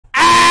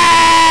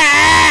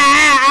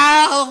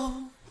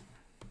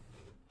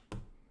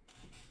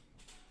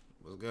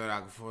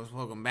Force,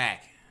 welcome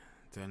back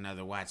to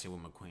another Watch It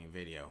With McQueen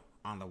video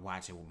on the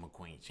Watch It With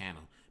McQueen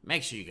channel.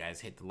 Make sure you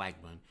guys hit the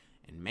like button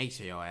and make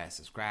sure y'all ass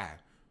subscribe.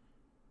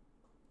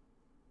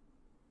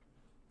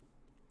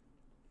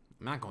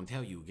 I'm not gonna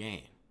tell you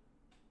again.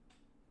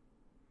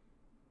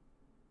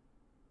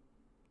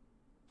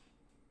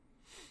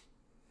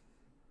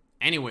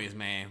 Anyways,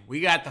 man, we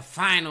got the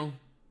final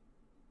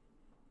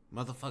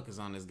motherfuckers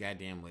on this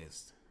goddamn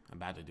list. I'm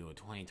about to do a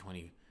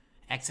 2020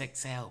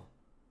 XXL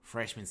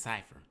freshman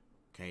Cypher.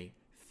 Okay,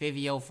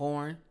 Fivio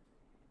foreign,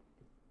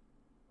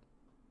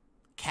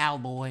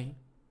 Calboy,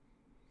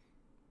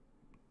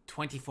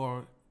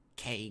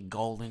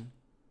 24kGoldn,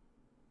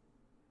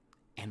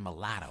 and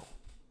Mulatto.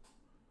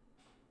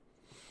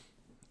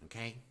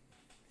 Okay,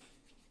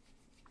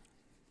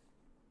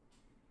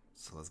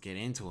 so let's get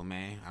into it,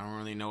 man. I don't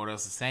really know what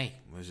else to say.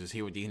 Let's just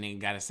hear what these niggas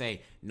gotta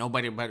say.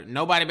 Nobody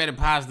better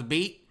pause the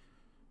beat.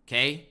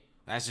 Okay,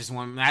 that's just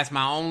one. That's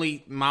my only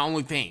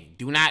thing.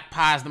 Do not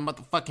pause the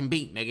motherfucking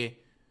beat, nigga.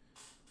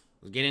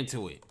 Let's get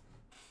into it.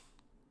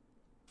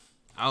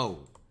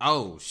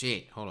 Oh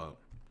shit. Hold up.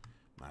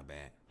 My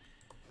bad.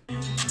 Oh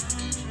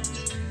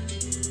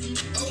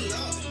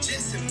Lord,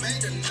 Jesse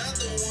made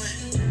another one.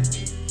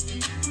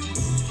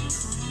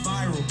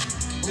 Viral.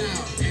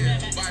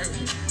 Yeah,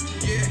 viral.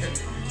 Yeah.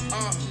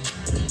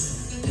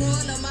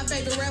 Growing up, my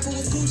favorite rapper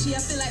was Gucci. I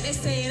feel like they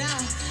say it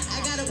all. I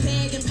got a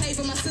bag and paid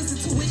for my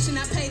sister's tuition.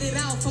 I paid it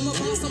off. I'm a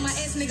boss, so my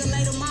ex nigga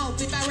laid them off.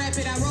 If I rap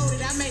it, I wrote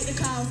it, I made the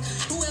calls.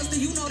 Who else do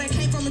you know that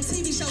came from a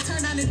TV show,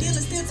 turned on the deal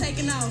and still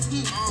taking off?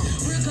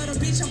 Real gutter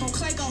bitch, I'm on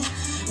Clayco.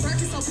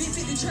 Birkin so big,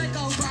 50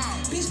 Draco.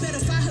 Bitch better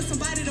find her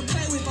somebody to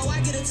play with, or I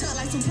get a tuck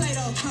like some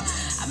Play-Doh.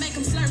 I make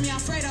him slurp me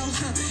Alfredo.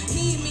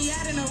 He eat me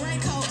out in a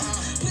raincoat.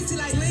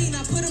 Pussy like lean, I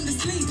put him to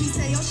sleep. He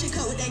say, yo, shit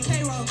cut with that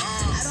K-roll.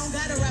 I don't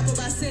gotta rap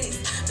about sex,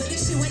 but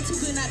this shit way too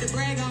good not to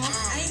brag on.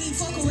 I ain't even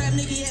fuck a rap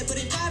nigga yet,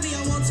 but if Fivio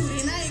want to,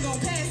 then I ain't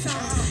gon' pass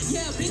on.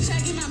 Yeah, bitch, I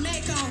get my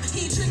Mac on.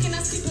 He ain't tricking, I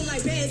skip him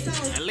like bad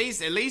songs.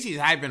 At least he's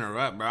hyping her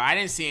up, bro. I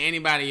didn't see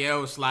anybody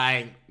else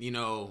like,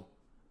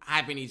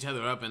 hyping each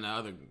other up in the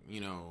other,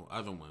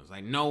 other ones.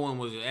 Like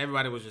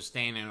everybody was just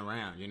standing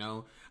around,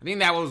 I think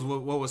that was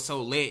what was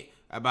so lit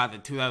about the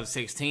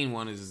 2016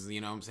 one is,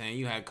 what I'm saying?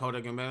 You had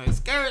Kodak and like,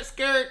 skirt,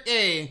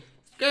 hey.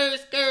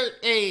 Skirt,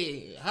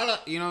 hey, holla,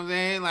 you know what I'm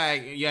saying?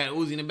 Like, you had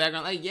Uzi in the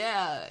background, like,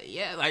 yeah,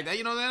 like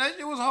that, that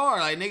shit was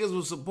hard. Like, niggas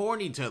was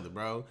supporting each other,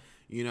 bro,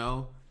 it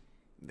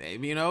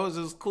was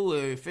just cool.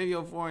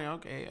 Fivio foreign,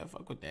 okay, I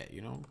fuck with that,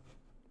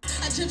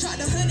 I just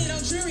dropped 100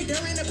 on jury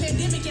during the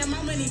pandemic, yeah,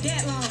 my money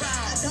that long.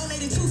 I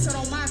donated too, so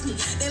don't mock me.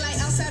 They like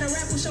outside of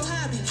rap, what's your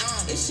hobby?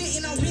 If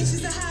shitting on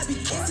bitches a hobby.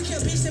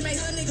 Insecure bitch that make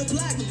her nigga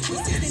block me. We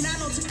 69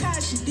 on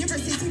Takashi.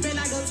 Different since he been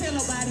not gonna tell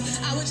nobody.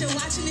 I was just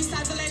watching this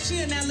cycle last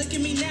year, now look at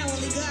me now,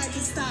 only God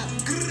can stop.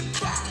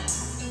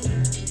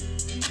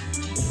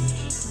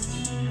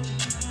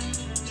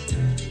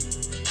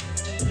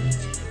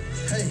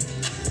 Hey,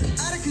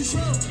 out of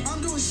control,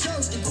 I'm doing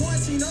shows in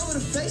quarantine over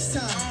the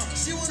FaceTime.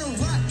 She wanna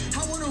rock,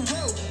 I wanna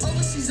roll,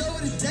 overseas over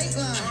the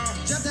dateline.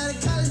 Dropped out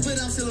of college, but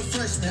I'm still a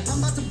freshman.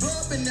 I'm about to blow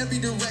up in every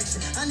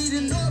direction. I need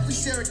to know if we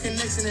share a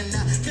connection or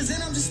not, cause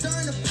then I'm just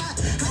stirring the pot.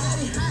 I got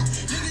it hot,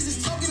 niggas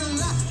is talking a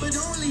lot, but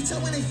don't really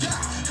tell when they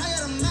flop. I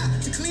got a mop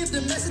to clean up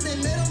the mess that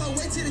they made on my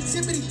way to the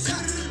tippity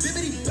top.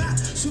 Bibbity bop,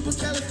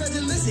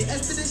 supercalifragilistic,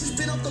 expedition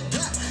spin off the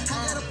block. I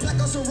got a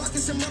plaque, also rocking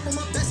some up on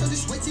my back, so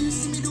just wait till you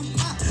see me do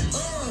pop.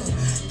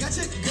 Got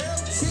your girl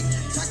tick,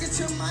 talking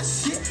to my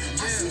shit.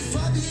 I see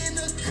Bobby in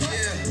the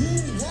car, who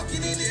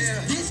walking in this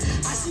bitch.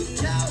 I see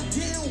Cal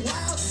getting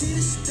wild, see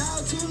the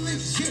style too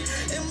legit.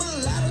 And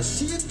Mulatto,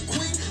 she a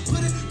queen, put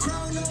a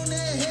crown on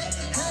her head.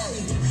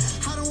 Hey,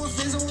 I don't want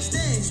fans, I want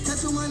stands.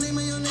 Tattoo my name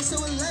on your neck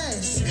so it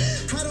lasts.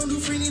 I don't do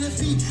free, need a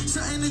fee.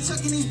 Something to chuck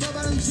in these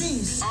bell-bottom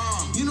jeans.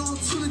 You know I'm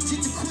too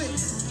legit to quit.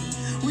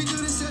 We do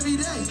this every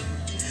day,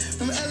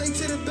 from LA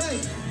to the Bay.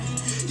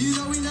 You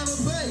know we never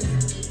play.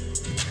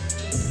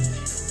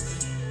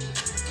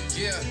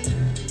 Yeah.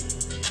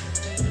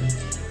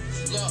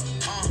 Look,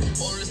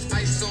 all this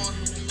ice on.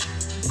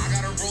 I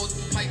got a roll with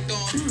the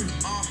python.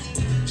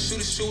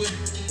 Shoot it.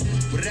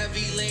 Whatever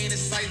he laying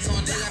his sights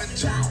on. They gotta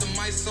turn the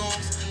mic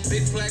songs.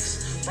 Big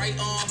flex, right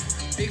arm.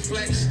 Big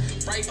flex,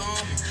 right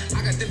arm.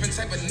 I got different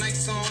type of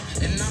nights on.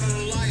 And I'm not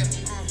a liar.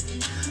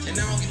 And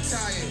I don't get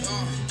tired.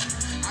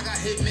 I got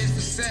hitmen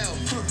for sale.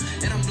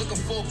 And I'm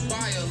looking for a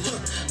buyer. Look,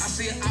 I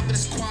see an op in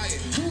this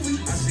quiet.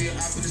 I see an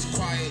op in this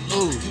quiet.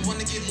 Look, you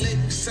wanna get lit,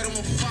 set him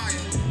on fire.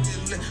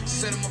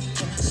 Set him on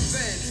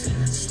feds,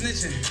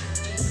 snitching,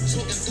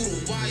 talking through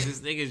the wire. This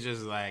nigga's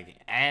just like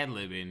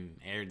ad-libbing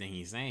everything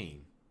he's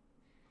saying.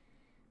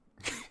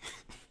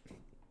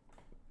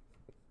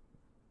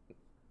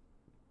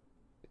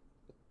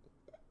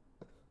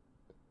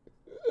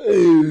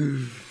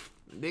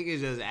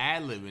 Nigga's just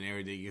ad-libbing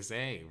everything you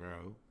say,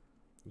 bro.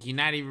 You're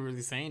not even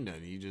really saying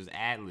nothing. You just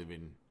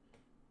ad-libbing.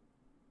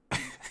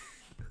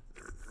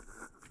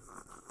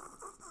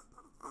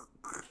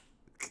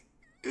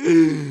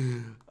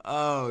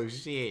 Oh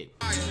shit.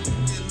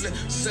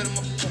 Set him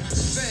up for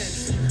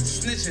feds,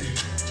 snitching,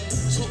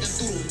 talking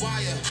through the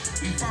wire.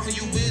 We found who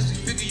you is,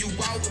 we figure you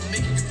out, we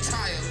make you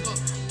retire.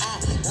 Look,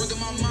 word to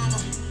my mama.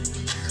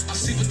 I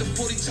see with the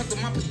 40 tucked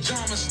in my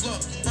pajamas. Look,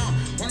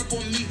 run up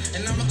on me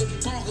and I'ma go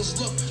bonkers.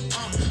 Look,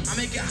 I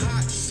make it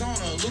hot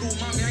sauna. Little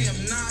mommy, I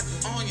am not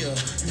on ya.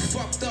 You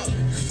fucked up,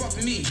 you fuck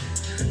me.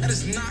 That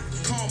is not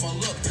karma.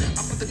 Look,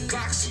 I put the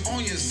Glocks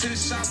on you. Sending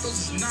shots,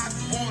 those is not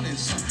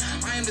warnings.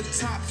 I am the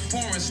top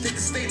foreign. State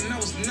to state and I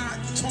was not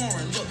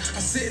touring. Look,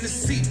 I sit in the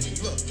seat.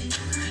 Look,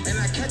 and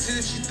I catch it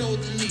if she throw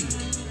it to me.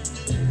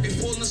 They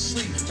falling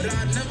asleep, but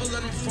I never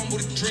let them fumble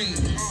the dream.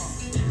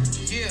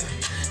 Yeah,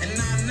 and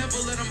I never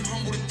let them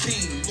humble the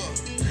team.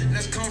 Look, and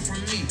that's coming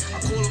from me. I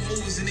call them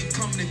movies and they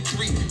come in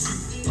 3.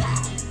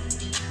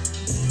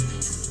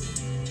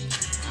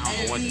 I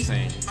don't know what you're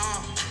saying.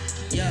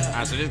 Yeah.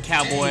 Alright, so this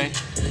Calboy.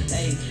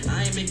 Hey,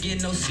 I ain't been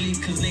getting no sleep,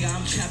 cause nigga,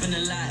 I'm trapping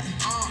a lot.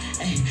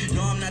 Hey,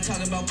 no, I'm not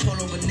talking about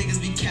polo, but niggas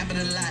be capping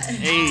a lot.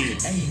 Hey.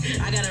 Hey,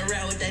 I got a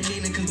route with that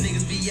Nina, cause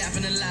niggas be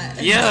yapping a lot.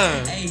 Yeah.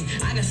 Hey,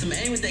 I got some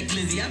aim with that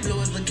glizzy, I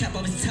blow his little cap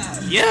off his top.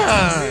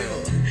 Yeah.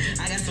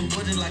 I got some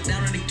boys locked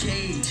down in the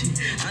cage.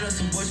 I know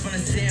some boys from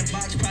the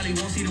sandbox, probably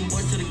won't see them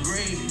boys to the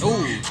grave.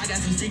 Ooh. I got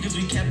some secrets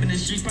we kept in the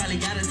streets,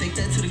 probably gotta take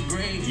that to the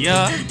grave.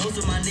 Yeah.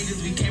 Most of my niggas,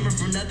 we came in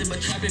from nothing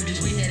but trapping,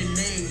 bitch, we had it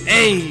made.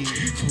 Hey.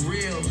 For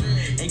real.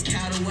 And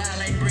Cattle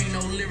Wild ain't bring no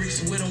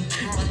lyrics with him.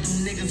 But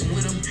them niggas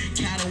with him.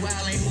 Cattle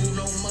Wild ain't move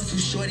no muscle,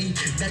 shorty.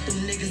 Let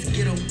them niggas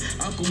get him.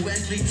 Uncle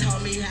Wesley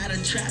taught me how to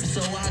trap, so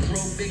I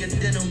grow bigger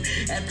than him.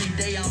 Every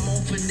day I'm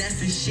on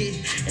finesse and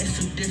shit, and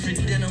some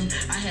different denim.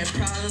 I had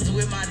problems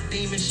with my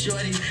demon,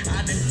 shorty.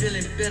 I've been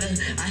feeling bitter.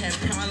 I had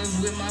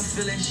problems with my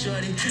feeling,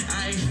 shorty.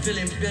 I ain't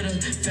feeling bitter.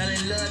 Fell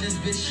in love, this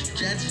bitch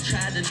just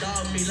tried to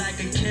dog me like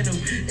a kennel.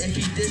 If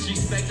he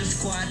disrespect the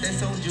squad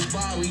that's on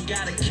Jabbar, we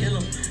gotta kill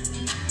him.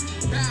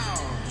 Now,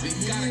 we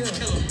gotta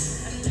kill him.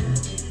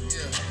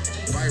 Yeah,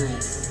 viral.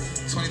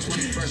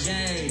 2020 fresh.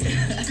 Gang.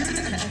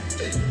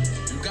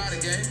 You got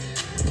it, gang.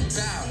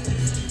 Bow.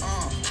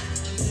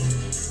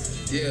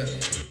 Yeah.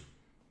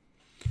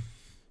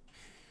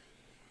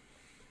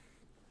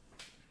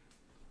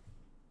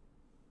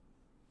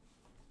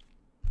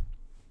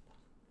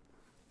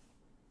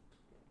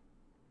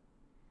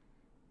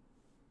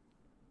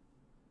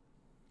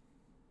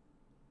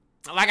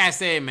 Like I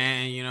said,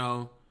 man, you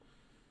know,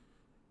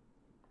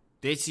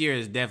 this year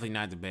is definitely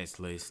not the best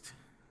list.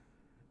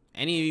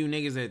 Any of you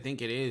niggas that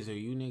think it is, or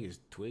you niggas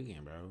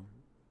twigging, bro.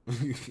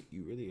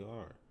 You really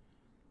are.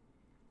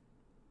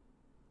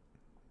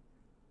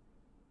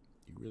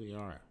 You really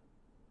are.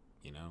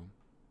 You know?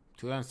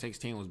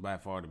 2016 was by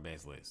far the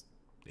best list.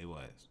 It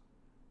was.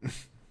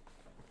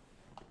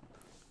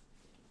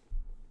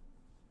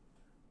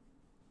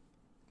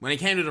 When it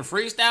came to the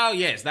freestyle,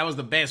 yes, that was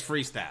the best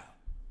freestyle.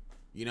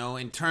 You know,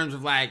 in terms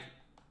of like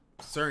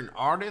certain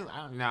artists,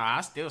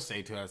 I still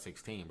say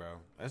 2016, bro.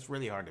 That's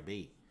really hard to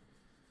beat.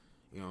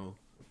 You know,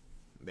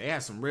 they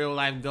have some real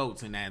life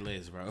goats in that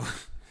list, bro.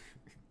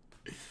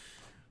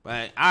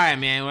 But all right,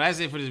 man. Well, that's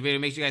it for this video.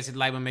 Make sure you guys hit the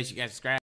like button. Make sure you guys subscribe.